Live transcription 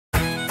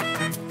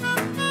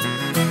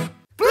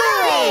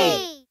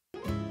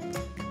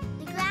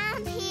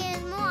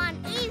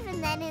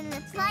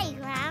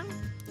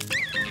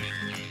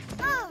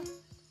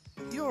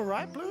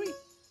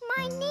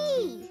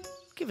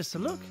us a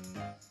look.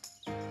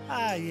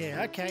 Ah,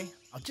 yeah, okay.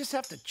 I'll just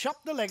have to chop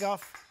the leg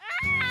off.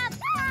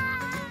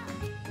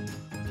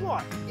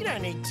 What? You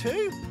don't need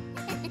two.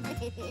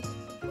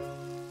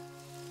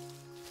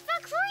 The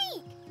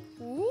creek!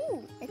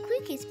 Ooh, the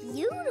creek is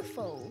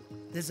beautiful.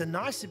 There's a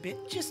nicer bit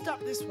just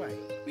up this way.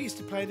 We used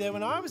to play there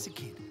when I was a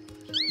kid.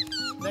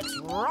 Let's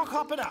rock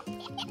hop it up.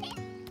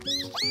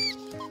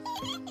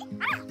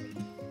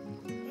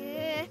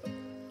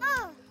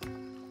 Oh,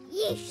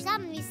 yeesh,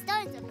 some of these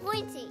stones are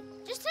pointy.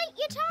 Just take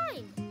your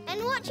time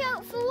and watch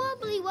out for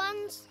wobbly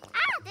ones.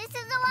 Ah, this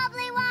is a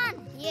wobbly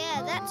one.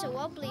 Yeah, that's a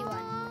wobbly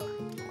one.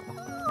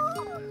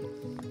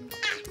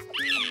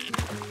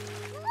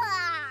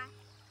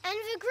 And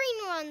the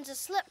green ones are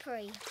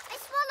slippery. I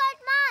swallowed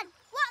mud.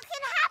 What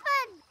can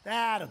happen?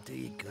 That'll do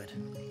you good.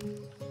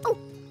 Oh,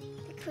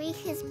 the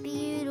creek is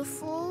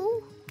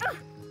beautiful.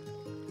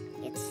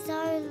 It's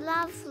so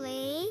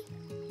lovely.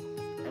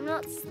 I'm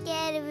not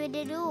scared of it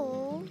at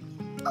all.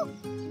 Oh,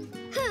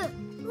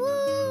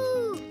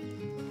 woo!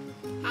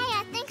 Hey,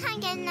 I think I'm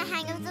getting the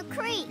hang of the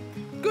creek.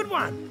 Good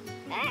one.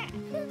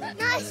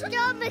 Nice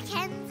job,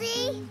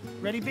 Mackenzie.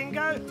 Ready,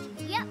 Bingo?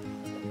 Yep.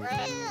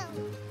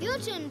 Your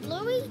turn,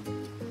 Bluey.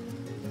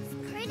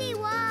 It's pretty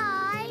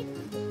wide.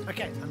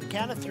 Okay, on the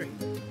count of 3.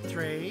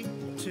 3,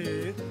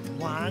 2,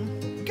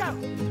 1, go!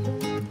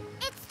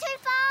 It's too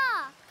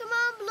far. Come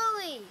on,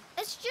 Bluey.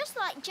 It's just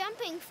like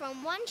jumping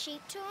from one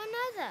sheep to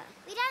another.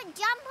 We don't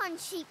jump on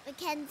sheep,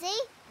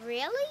 Mackenzie.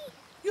 Really?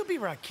 You'll be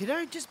right,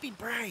 kiddo. Just be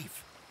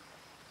brave.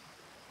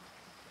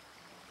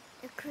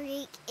 The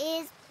creek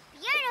is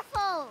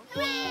beautiful.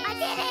 Hooray! I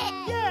did it!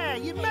 Yeah,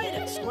 you made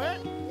it,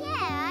 Squirt.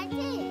 Yeah,